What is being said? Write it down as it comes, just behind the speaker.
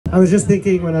I was just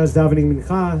thinking when I was davening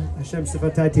mincha, Hashem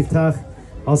Sifatai Tiftach,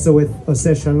 also with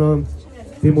Oseh Shalom,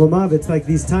 Bimromav, it's like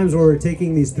these times where we're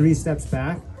taking these 3 steps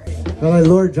back. Well, my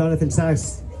Lord Jonathan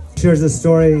Sachs shares a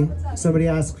story. Somebody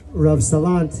asked Rav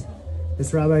Salant,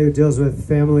 this rabbi who deals with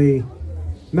family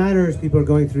matters, people are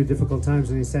going through difficult times,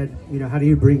 and he said, you know, how do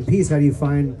you bring peace? How do you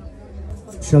find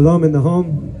shalom in the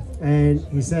home? And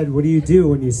he said, what do you do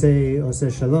when you say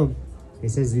Oseh Shalom? He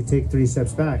says, you take 3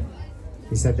 steps back.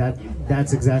 He said,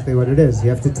 that's exactly what it is. You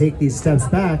have to take these steps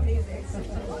back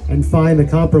and find the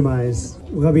compromise.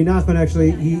 Rabbi Nachman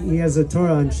actually, he has a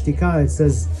Torah on shtika. It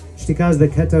says, shtika is the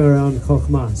keta around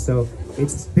chokhmah. So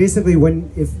it's basically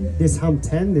if this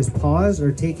hamten, this pause,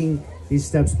 or taking these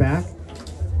steps back,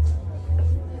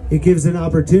 it gives an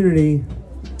opportunity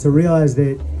to realize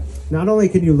that not only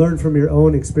can you learn from your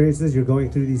own experiences, you're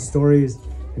going through these stories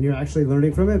and you're actually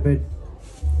learning from it, but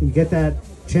you get that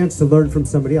chance to learn from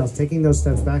somebody else, taking those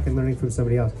steps back and learning from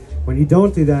somebody else. When you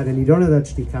don't do that and you don't have that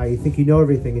shtika, you think you know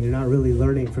everything and you're not really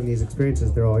learning from these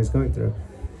experiences they're always going through.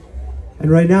 And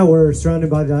right now we're surrounded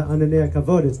by the ananei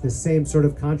kavod. It's the same sort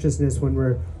of consciousness when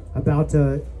we're about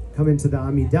to come into the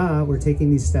Amidah. We're taking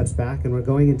these steps back and we're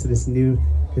going into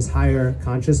this higher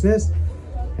consciousness.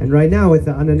 And right now with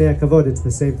the ananei kavod, it's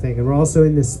the same thing. And we're also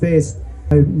in this space.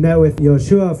 I met with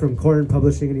Yoshua from Korn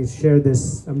Publishing, and he shared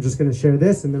this. I'm just going to share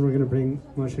this, and then we're going to bring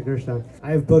Moshe Gersht on.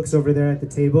 I have books over there at the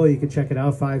table. You can check it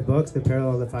out, 5 books, they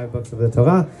parallel the 5 books of the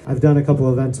Torah. I've done a couple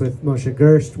of events with Moshe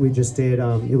Gersht. We just did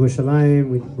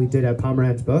Yerushalayim. We did at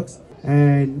Pomerantz Books.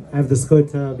 And I have the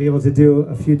sukkot to be able to do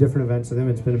a few different events with him.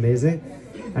 It's been amazing.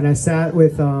 And I sat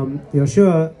with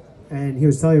Yoshua, and he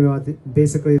was telling me about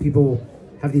basically people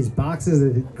have these boxes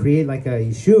that create like a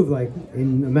yishuv, like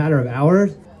in a matter of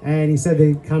hours. And he said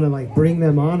they kind of like bring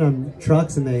them on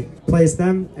trucks and they place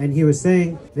them. And he was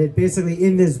saying that basically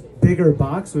in this bigger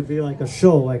box would be like a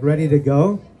shul, like ready to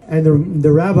go. And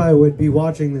the rabbi would be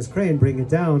watching this crane bring it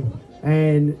down.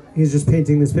 And he's just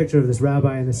painting this picture of this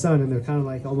rabbi and the son, and they're kind of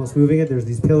like almost moving it. There's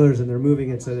these pillars and they're moving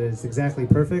it so that it's exactly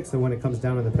perfect. So when it comes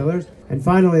down on the pillars, and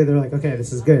finally they're like, okay,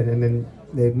 this is good. And then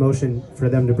they motion for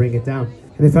them to bring it down.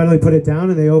 And they finally put it down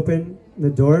and they open the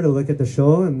door to look at the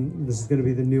shul, and this is going to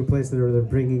be the new place that they're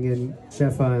bringing in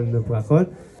Shefa and the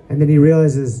Brachot. And then he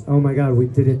realizes, oh my God, we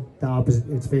did it the opposite.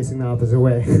 It's facing the opposite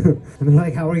way. And they're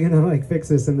like, how are we going to like fix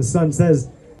this? And the son says,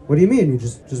 what do you mean? You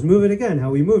just move it again, how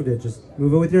we moved it. Just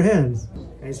move it with your hands.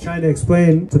 And he's trying to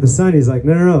explain to the son, he's like,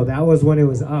 no, that was when it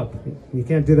was up. You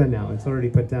can't do that now. It's already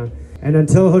put down. And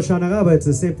until Hoshana Rabbah, it's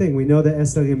the same thing. We know that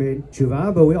Esther made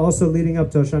tshuva, but we also leading up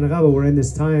to Hoshana Rabbah, we're in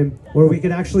this time where we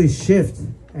can actually shift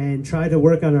and try to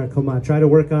work on our koma, try to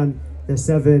work on the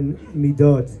 7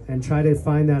 midot, and try to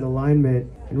find that alignment.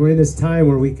 And we're in this time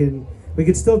where we can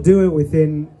still do it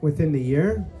within the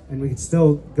year, and we can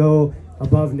still go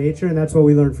above nature. And that's what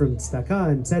we learned from tzedakah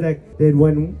and tzedek, that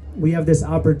when we have this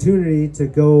opportunity to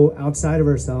go outside of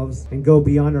ourselves and go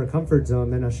beyond our comfort zone,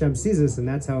 then Hashem sees us, and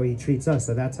that's how he treats us.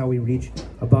 So that's how we reach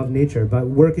above nature. But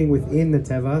working within the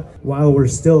teva, while we're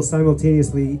still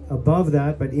simultaneously above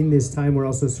that, but in this time we're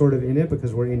also sort of in it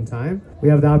because we're in time, we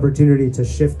have the opportunity to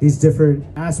shift these different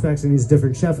aspects and these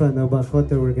different shefa and the brachot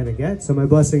that we're going to get. So my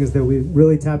blessing is that we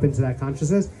really tap into that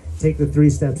consciousness, take the 3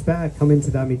 steps back, come into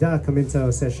the Amidah, come into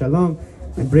Oseh Shalom,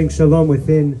 and bring shalom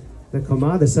within the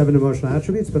koma, the 7 emotional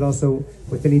attributes, but also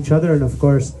within each other, and of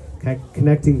course,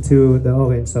 connecting to the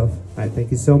Or Ein Sof. All right,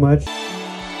 thank you so much.